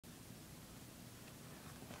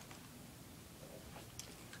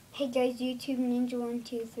Hey guys, YouTube Ninja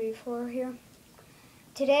 1234 here.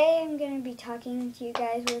 Today I'm going to be talking to you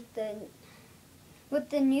guys with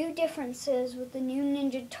the new differences with the new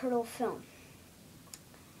Ninja Turtle film.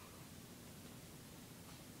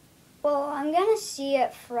 Well, I'm going to see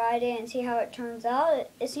it Friday and see how it turns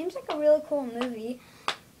out. It seems like a really cool movie,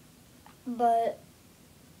 but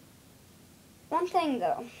one thing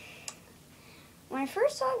though. When I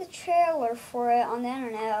first saw the trailer for it on the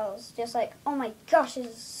internet, I was just like, oh my gosh, this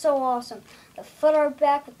is so awesome. The foot are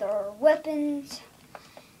back with their weapons,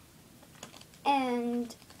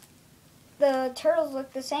 and the turtles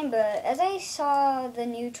look the same, but as I saw the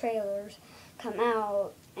new trailers come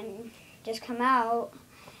out,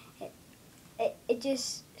 it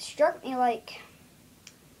just struck me like,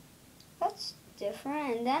 that's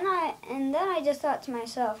different. And then I just thought to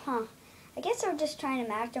myself, I guess they're just trying to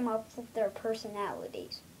match them up with their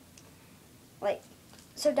personalities. Like,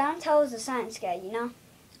 so Donatello is a science guy, you know?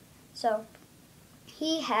 So,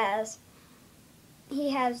 he has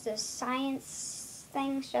this science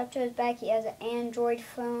thing strapped to his back. He has an Android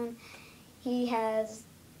phone. He has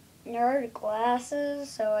nerd glasses,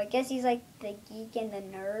 so I guess he's like the geek and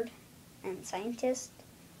the nerd and scientist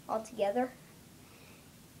all together.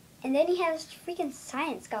 And then he has freaking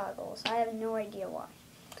science goggles. I have no idea why.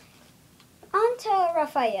 On to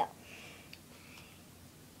Raphael.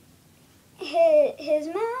 His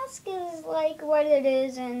mask is like what it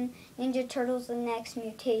is in Ninja Turtles: The Next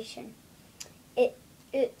Mutation. It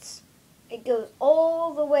goes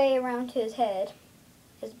all the way around his head,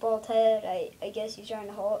 his bald head. I guess he's trying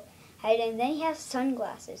to hide it. And then he has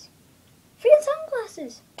sunglasses. Freaking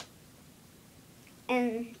sunglasses!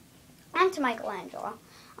 And on to Michelangelo.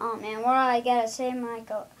 Oh man, what do I gotta say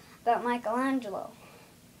about Michelangelo?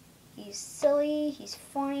 He's silly, he's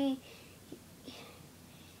funny,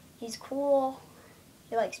 he's cool,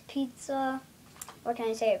 he likes pizza. What can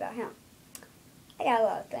I say about him? I got a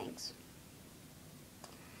lot of things.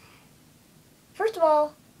 First of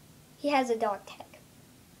all, he has a dog tag.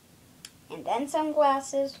 And then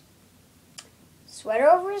sunglasses, sweater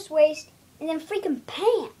over his waist, and then freaking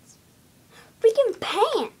pants. Freaking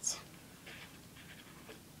pants!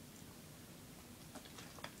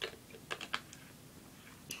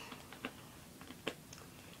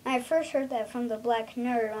 When I first heard that from the black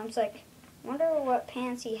nerd, I was like, I wonder what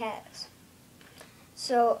pants he has.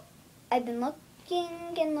 So I've been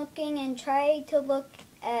looking and looking and tried to look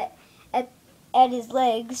at his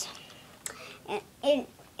legs,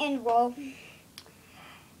 and well,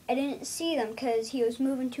 I didn't see them because he was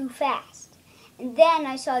moving too fast. And then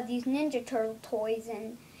I saw these Ninja Turtle toys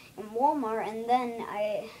in Walmart, and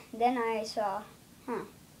then I saw,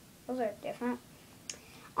 those are different.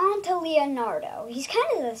 On to Leonardo. He's kind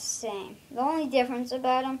of the same. The only difference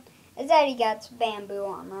about him is that he got bamboo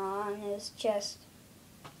armor on his chest.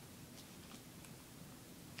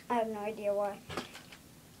 I have no idea why.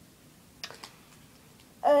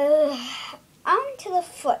 On to the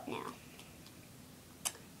foot now.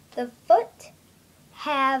 The foot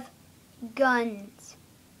have guns.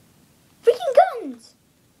 Freaking guns!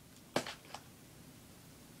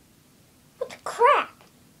 What the crap?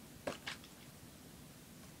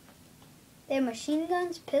 They have machine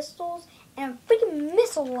guns, pistols, and a freaking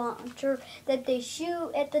missile launcher that they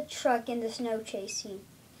shoot at the truck in the snow chase scene.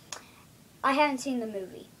 I haven't seen the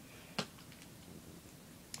movie.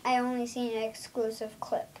 I only seen an exclusive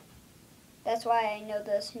clip. That's why I know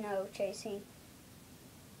the snow chase scene.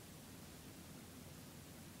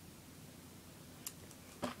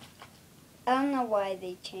 I don't know why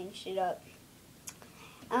they changed it up.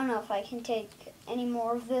 I don't know if I can take any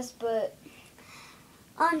more of this, but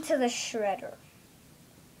on to the Shredder.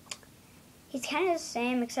 He's kind of the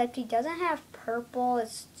same, except he doesn't have purple.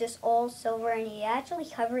 It's just all silver, and he actually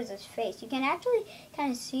covers his face. You can actually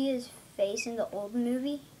kind of see his face in the old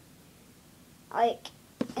movie. Like,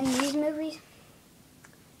 in these movies,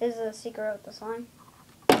 this is a secret with the slime.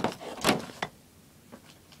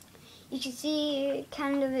 You can see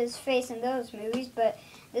kind of his face in those movies, but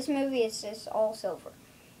this movie is just all silver.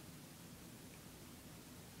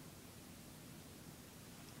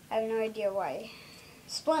 I have no idea why.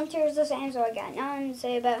 Splinter's the same, so I got nothing to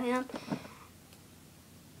say about him.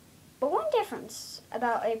 But one difference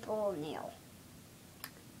about April O'Neil.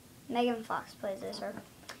 Megan Fox plays as her. And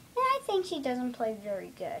I think she doesn't play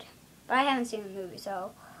very good. But I haven't seen the movie,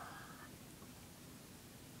 so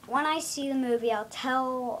when I see the movie, I'll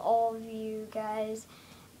tell all of you guys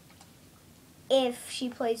if she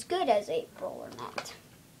plays good as April or not.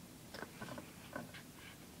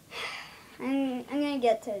 I'm going to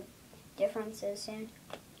get to differences soon.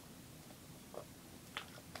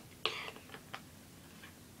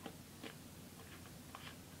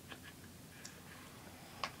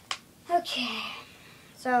 Okay,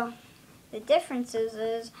 so the differences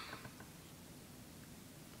is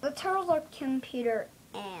the turtles are computer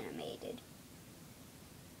animated.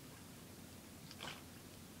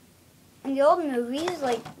 In the old movies,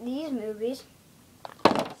 like these movies,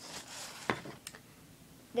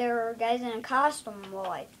 there were guys in a costume. Well,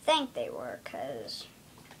 I think they were, because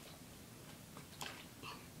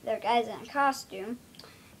they're guys in a costume.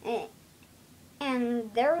 And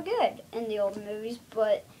they were good in the old movies,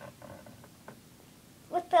 but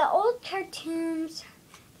with the old cartoons,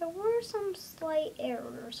 there were some slight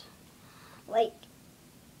errors. Like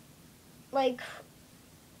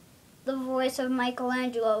the voice of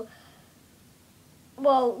Michelangelo.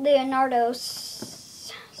 Well, Leonardo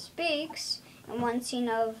speaks in one scene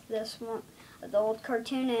of this one, of the old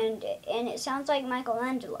cartoon, and it sounds like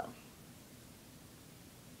Michelangelo.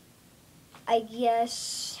 I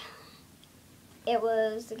guess it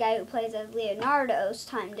was the guy who plays as Leonardo's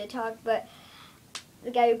time to talk, but the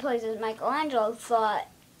guy who plays as Michelangelo thought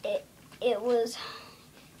it was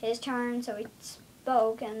his turn, so he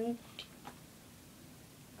spoke, and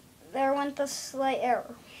there went the slight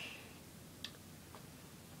error.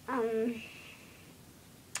 And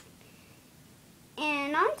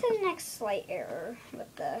on to the next slight error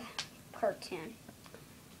with the cartoon.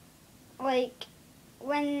 Like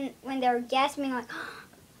when they were gasping, like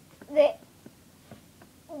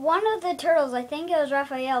one of the turtles, I think it was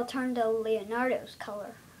Raphael, turned to Leonardo's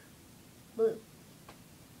color, blue.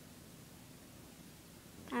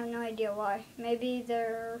 I have no idea why. Maybe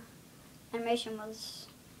their animation was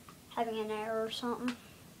having an error or something.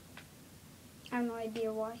 I have no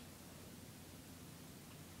idea why.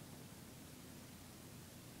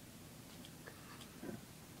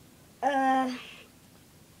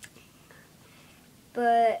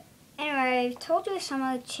 But anyway, I've told you some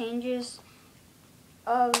of the changes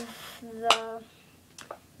of the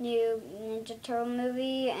new Ninja Turtle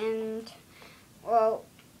movie, and well,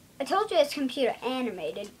 I told you it's computer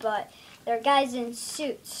animated, but there are guys in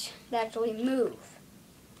suits that actually move.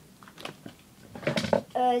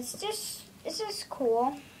 It's just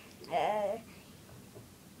cool.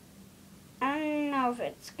 I don't know if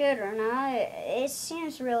it's good or not. It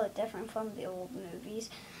seems really different from the old movies.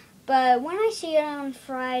 But when I see it on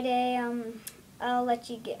Friday, I'll let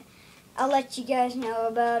you guys know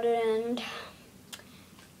about it and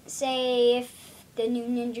say if the new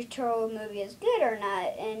Ninja Turtle movie is good or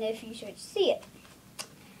not, and if you should see it.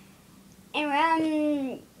 Anyway,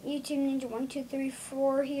 I'm YouTube Ninja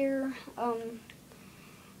 1234 here.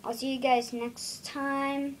 I'll see you guys next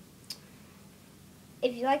time.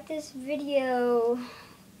 If you like this video,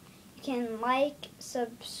 you can like,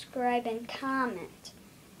 subscribe, and comment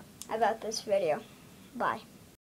about this video. Bye.